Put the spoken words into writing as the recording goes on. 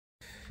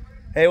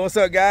Hey, what's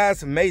up,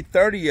 guys? May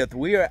 30th,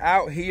 we are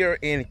out here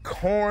in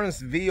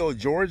Cornville,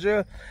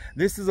 Georgia.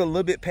 This is a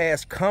little bit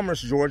past Commerce,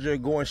 Georgia,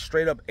 going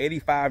straight up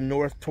 85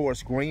 north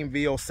towards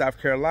Greenville,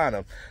 South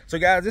Carolina. So,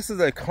 guys, this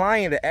is a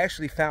client that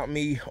actually found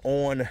me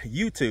on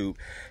YouTube.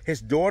 His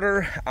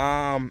daughter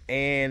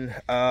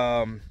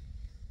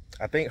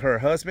I think her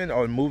husband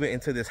are moving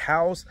into this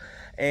house,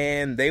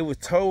 and they was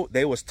told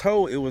it was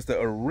the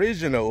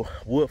original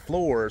wood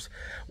floors.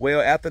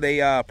 Well, after they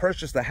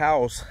purchased the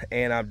house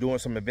and I'm doing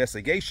some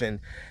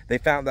investigation, they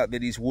found out that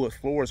these wood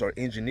floors are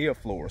engineered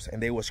floors,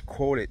 and they was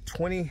quoted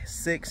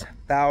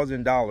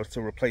 $26,000 to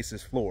replace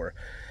this floor.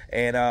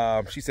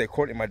 And she said,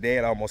 Courtney, my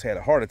dad almost had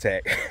a heart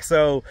attack.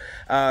 So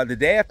the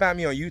dad found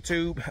me on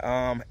YouTube,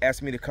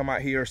 asked me to come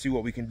out here, see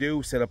what we can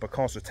do, set up a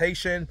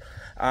consultation.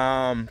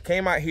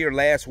 Came out here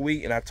last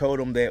week, and I told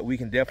him that we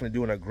can definitely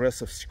do an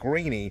aggressive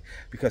screening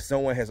because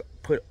someone has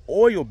put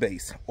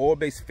oil-based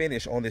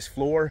finish on this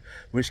floor,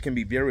 which can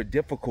be very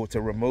difficult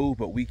to remove,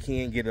 but we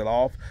can get it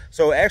off.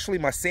 So actually,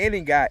 my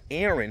sanding guy,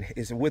 Aaron,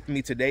 is with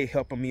me today,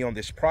 helping me on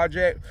this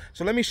project.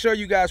 So let me show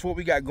you guys what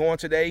we got going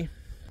today.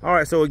 All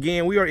right, so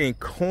again, we are in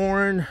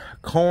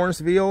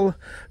Cornville,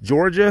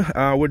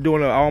 Georgia. We're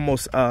doing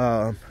almost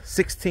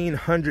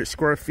 1,600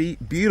 square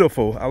feet.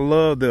 Beautiful. I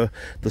love the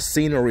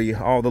scenery,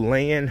 all the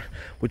land.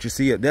 What you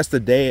see, that's the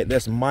dad,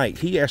 that's Mike.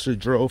 He actually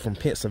drove from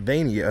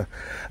Pennsylvania.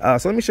 So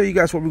let me show you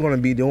guys what we're going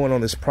to be doing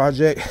on this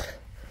project.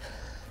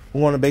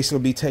 We want to basically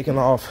be taking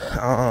off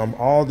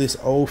all this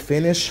old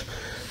finish.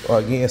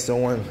 Again, there's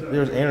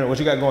Aaron. What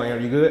you got going,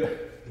 Aaron? You good?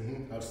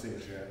 I'll see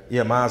what you have.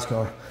 Yeah, mine's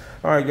going.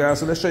 All right, guys,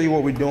 so let's show you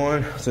what we're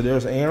doing. So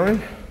there's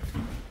Aaron.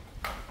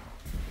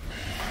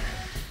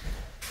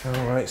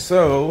 All right,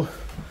 so,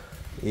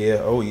 yeah,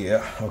 oh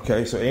yeah.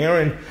 Okay, so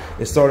Aaron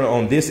is starting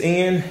on this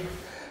end.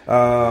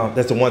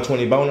 That's the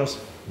 120 bonus.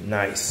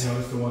 Nice. No,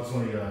 it's the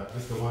 120,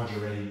 it's the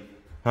 100 red heat.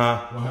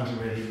 Huh?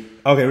 100 red heat.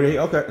 Okay, red heat,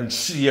 okay.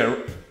 Yeah,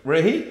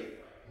 red heat?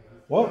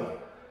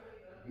 What?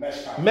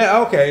 Mesh top.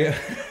 Okay.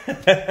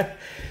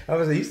 I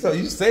was like,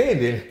 you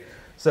saying it.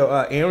 So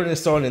Aaron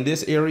is starting in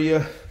this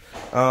area.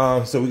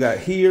 So we got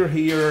here,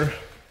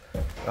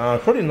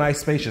 pretty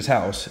nice spacious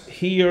house.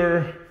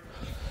 Here,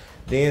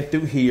 then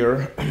through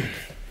here,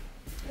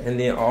 and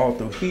then all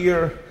through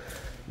here.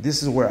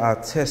 This is where I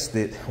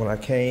tested when I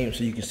came,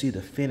 so you can see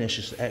the finish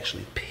is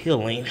actually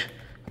peeling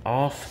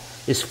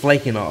off. It's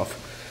flaking off.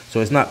 So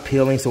it's not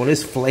peeling. So when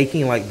it's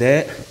flaking like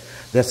that,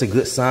 that's a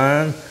good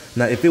sign.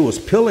 Now, if it was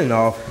peeling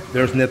off,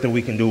 there's nothing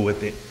we can do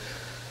with it.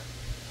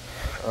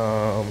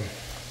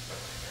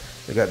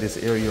 We got this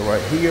area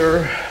right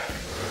here.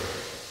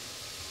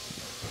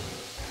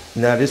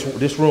 Now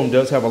this room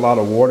does have a lot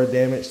of water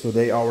damage, so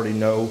they already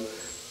know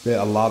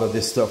that a lot of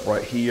this stuff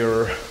right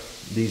here,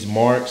 these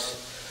marks,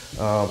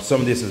 some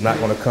of this is not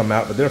going to come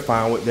out, but they're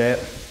fine with that.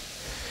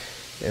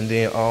 And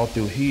then all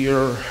through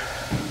here.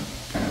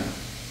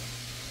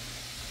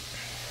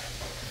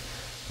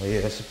 Oh yeah,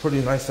 it's a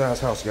pretty nice size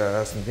house,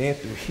 guys. And then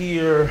through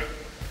here,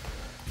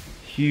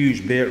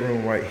 huge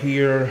bedroom right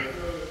here.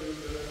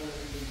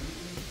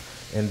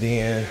 And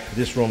then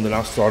this room that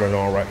I'm starting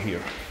on right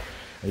here.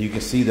 And you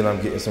can see that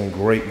I'm getting some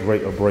great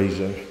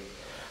abrasion.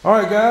 All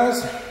right,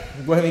 guys,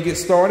 go ahead and get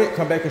started.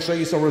 Come back and show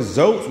you some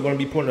results. We're gonna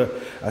be putting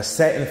a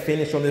satin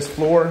finish on this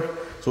floor,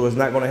 so it's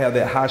not gonna have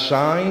that high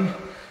shine.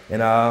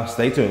 And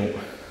stay tuned.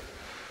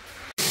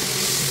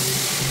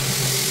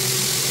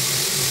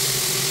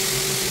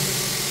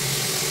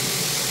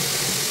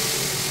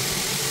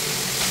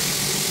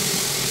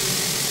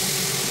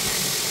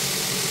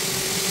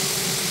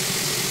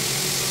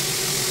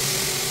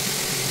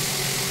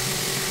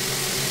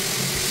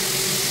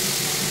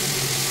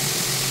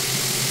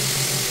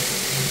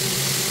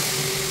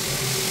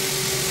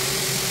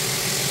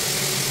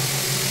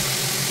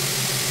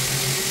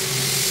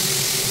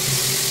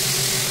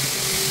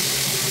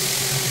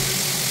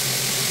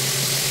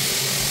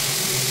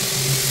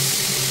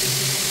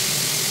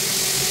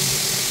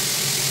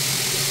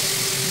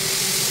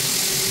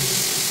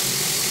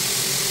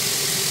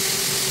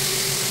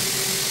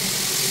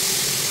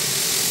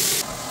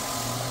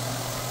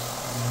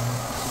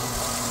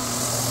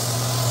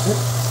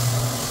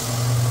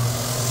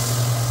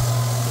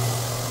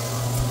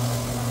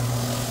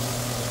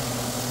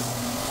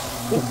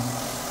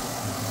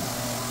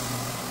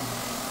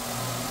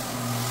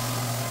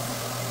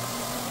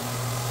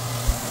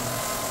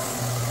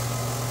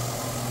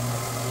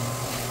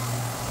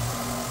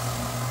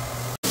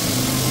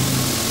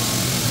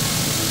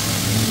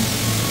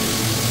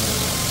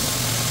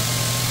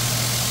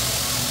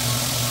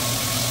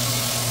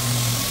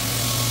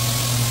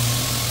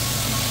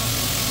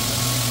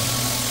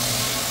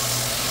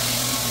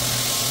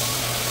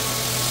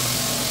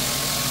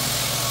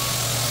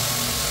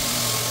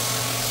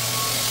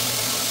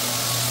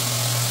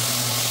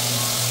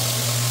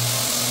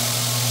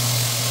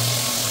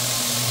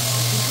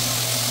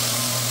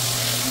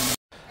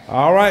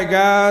 All right,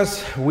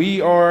 guys, we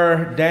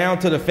are down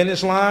to the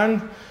finish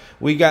line.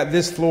 We got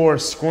this floor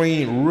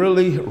screened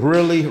really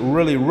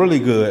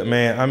good,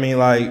 man. I mean,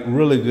 like,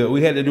 really good.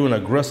 We had to do an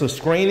aggressive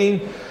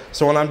screening.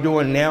 So what I'm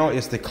doing now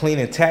is the clean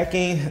and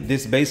tacking.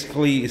 This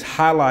basically is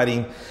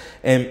highlighting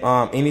and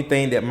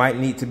anything that might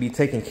need to be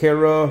taken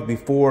care of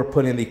before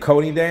putting the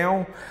coating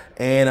down,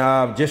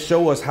 and just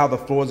show us how the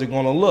floors are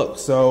going to look.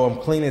 So I'm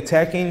clean and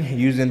tacking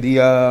using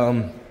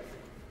the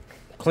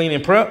Clean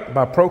and Prep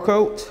by Pro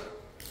Coat.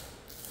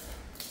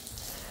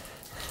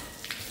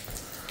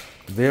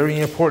 Very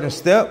important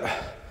step.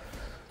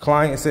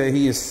 Client said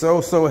he is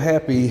so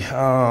happy.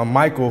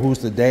 Michael, who's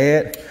the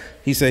dad,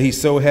 he said he's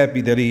so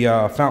happy that he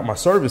found my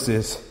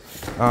services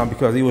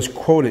because he was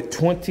quoted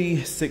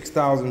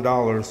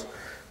 $26,000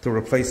 to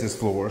replace his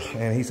floors.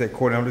 And he said,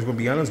 Courtney, I'm just gonna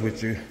be honest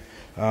with you.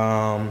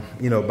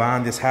 You know,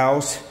 buying this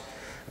house,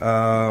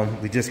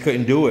 we just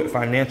couldn't do it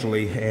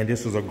financially, and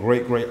this was a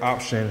great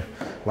option,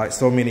 like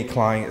so many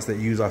clients that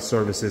use our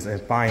services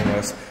and find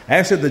us.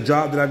 Actually, the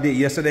job that I did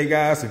yesterday,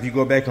 guys, if you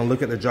go back and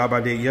look at the job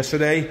I did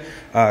yesterday,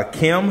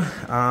 Kim,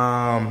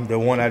 the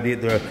one I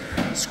did the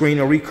screen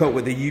and recoat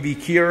with the UV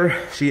cure,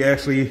 she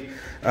actually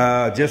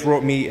just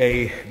wrote me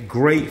a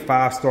great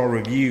 5-star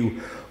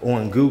review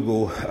on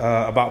Google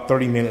about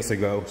 30 minutes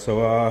ago.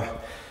 So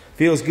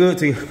feels good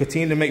to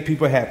continue to make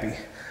people happy.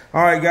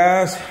 All right,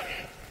 guys,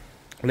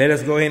 let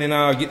us go ahead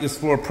and get this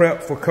floor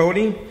prepped for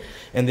coating,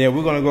 and then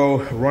we're gonna go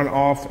run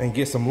off and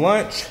get some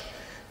lunch,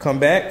 come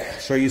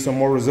back, show you some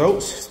more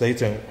results. Stay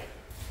tuned.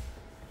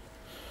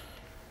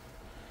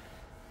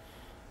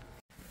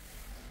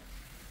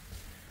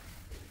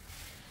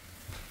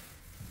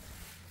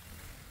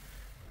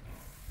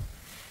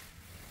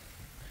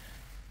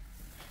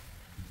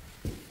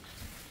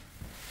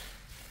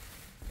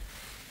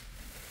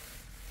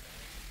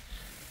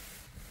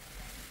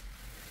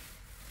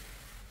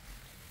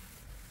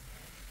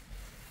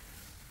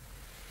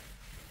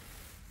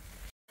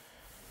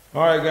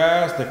 All right,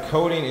 guys, the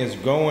coating is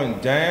going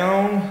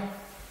down.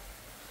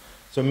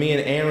 So me and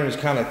Aaron is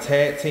kind of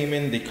tag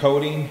teaming the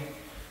coating.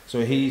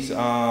 So he's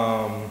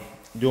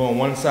doing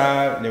one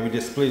side, and then we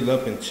just split it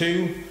up in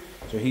two.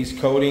 So he's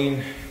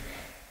coating.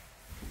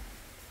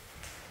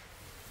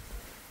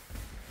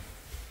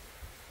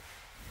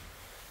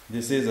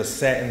 This is a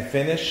satin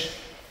finish.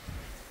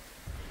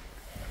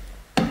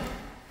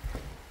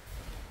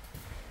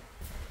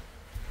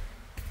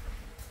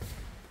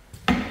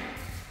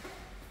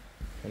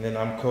 And then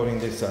I'm coating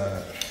this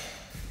side.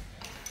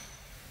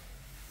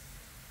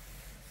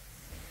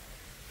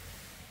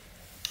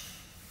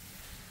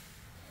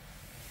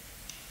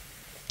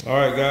 All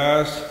right,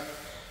 guys,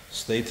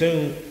 stay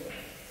tuned.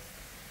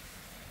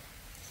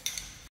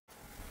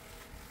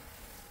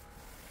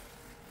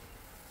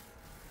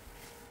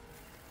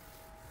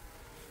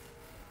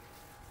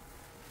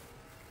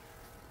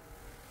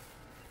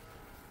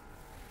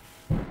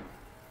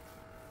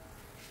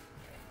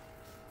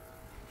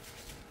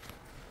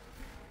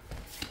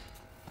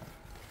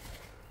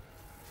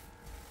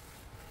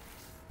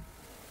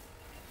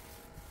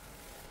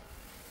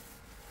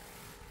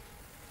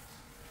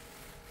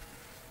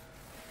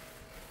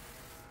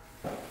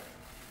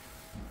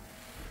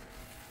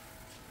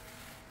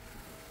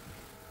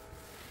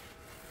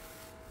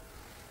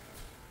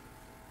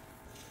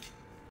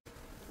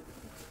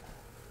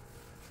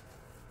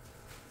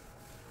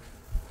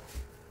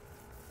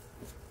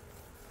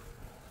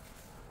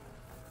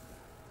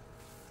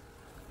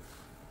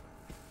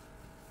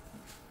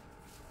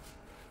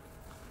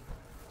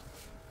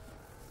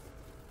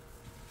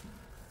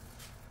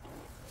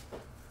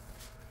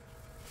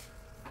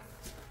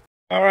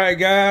 All right,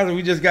 guys,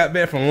 we just got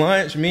back from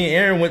lunch. Me and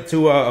Aaron went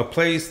to a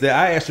place that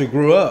I actually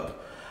grew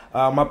up.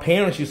 My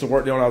parents used to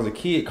work there when I was a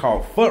kid,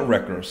 called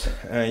Fuddruckers.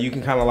 You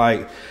can kind of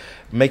like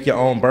make your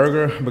own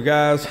burger. But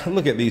guys,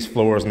 look at these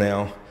floors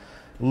now.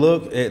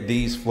 Look at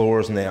these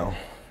floors now.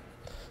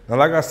 Now,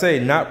 like I say,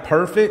 not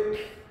perfect,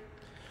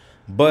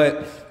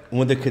 but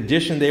when the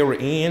condition they were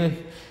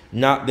in,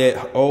 knock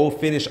that old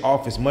finish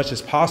off as much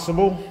as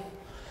possible.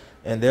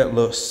 And that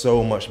looks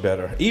so much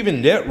better.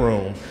 Even that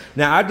room.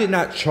 Now, I did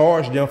not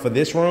charge them for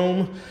this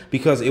room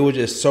because it was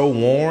just so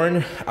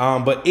worn.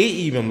 But it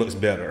even looks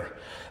better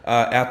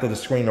after the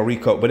screen or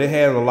recoat. But it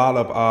had a lot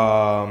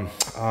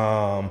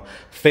of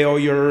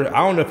failure. I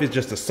don't know if it's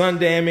just the sun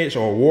damage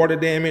or water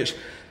damage.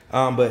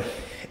 But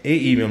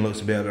it even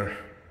looks better.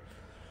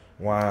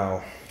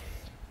 Wow.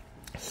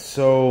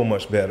 So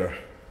much better.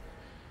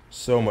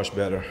 So much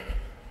better.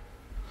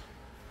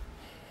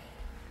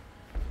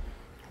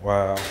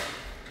 Wow.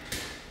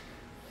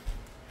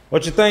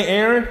 What you think,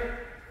 Aaron?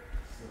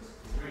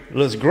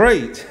 Looks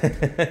great.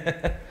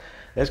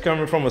 That's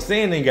coming from a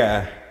sanding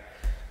guy.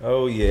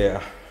 Oh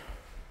yeah.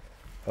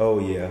 Oh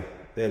yeah.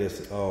 That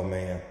is, oh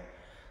man.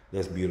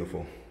 That's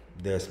beautiful.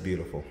 That's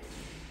beautiful.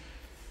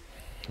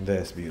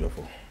 That's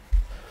beautiful.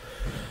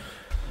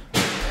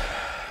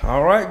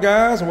 All right,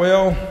 guys.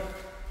 Well,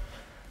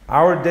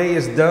 our day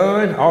is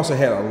done. I also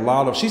had a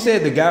lot of, she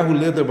said the guy who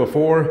lived there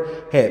before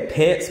had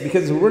pets,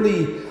 because it's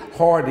really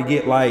hard to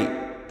get like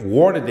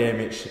water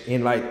damage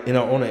in, like, you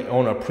know,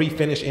 on a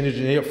pre-finished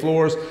engineered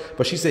floors.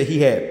 But she said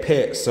he had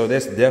pets, so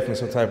that's definitely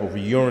some type of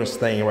urine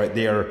stain right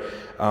there.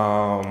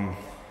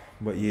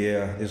 But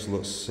yeah, this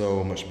looks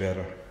so much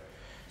better.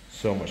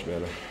 So much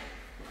better.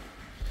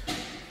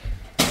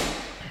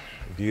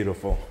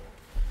 Beautiful.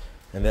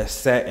 And that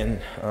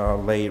satin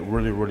laid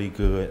really, really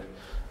good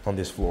on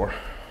this floor.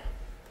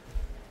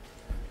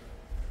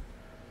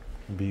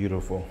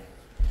 Beautiful.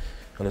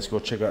 And let's go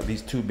check out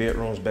these 2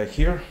 bedrooms back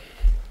here.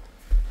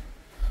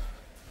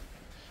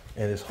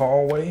 And this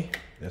hallway.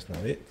 That's not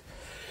it.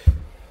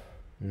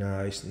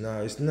 Nice,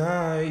 nice,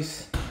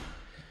 nice.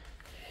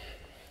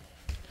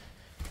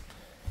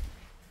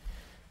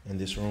 And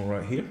this room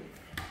right here.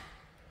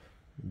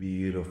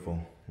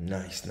 Beautiful.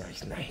 Nice,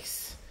 nice,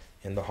 nice.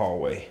 In the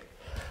hallway.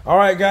 All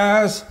right,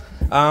 guys.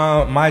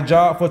 My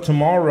job for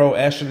tomorrow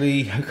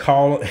actually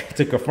called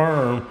to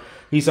confirm.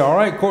 He said, all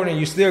right, Courtney,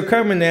 you're still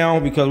coming now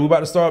because we're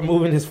about to start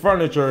moving his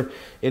furniture.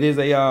 It is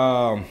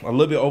a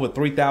little bit over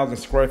 3,000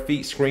 square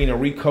feet, screen and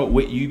recoat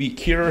with UV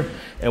cure.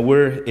 And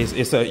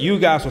you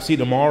guys will see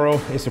tomorrow.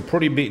 It's a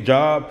pretty big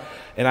job.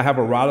 And I have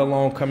a ride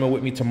along coming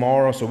with me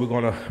tomorrow. So we're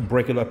going to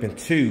break it up in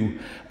 2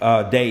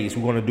 days.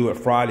 We're going to do it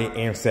Friday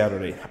and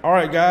Saturday. All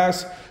right,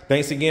 guys.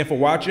 Thanks again for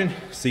watching.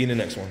 See you in the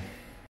next one.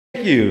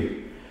 Thank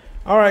you.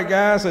 All right,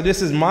 guys, so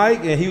this is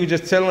Mike, and he was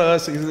just telling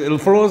us, the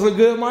floors are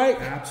good,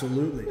 Mike?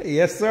 Absolutely.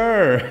 Yes,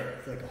 sir.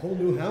 It's like a whole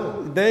new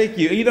home. Thank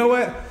you. You know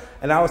what?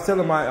 And I was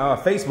telling my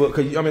Facebook,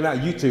 not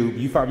YouTube.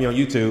 You found me on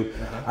YouTube.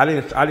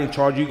 I didn't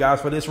charge you guys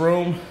for this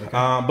room,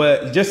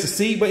 but just to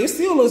see. But it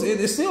still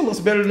looks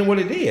better than what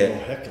it did.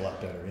 Oh, heck, a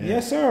lot better. Yeah.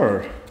 Yes,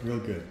 sir. Real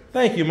good.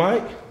 Thank you,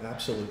 Mike.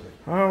 Absolutely.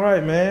 All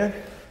right, man.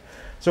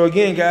 So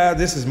again, guys,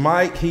 this is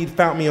Mike. He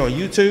found me on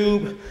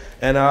YouTube.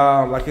 And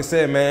like I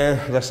said,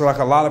 man, that's like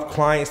a lot of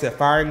clients that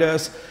find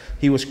us.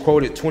 He was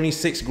quoted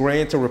 26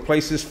 grand to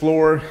replace his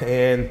floor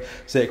and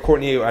said,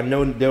 Courtney, I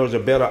know there was a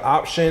better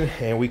option.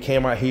 And we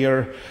came out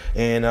here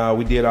and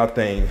we did our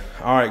thing.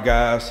 All right,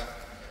 guys.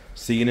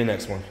 See you in the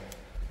next one.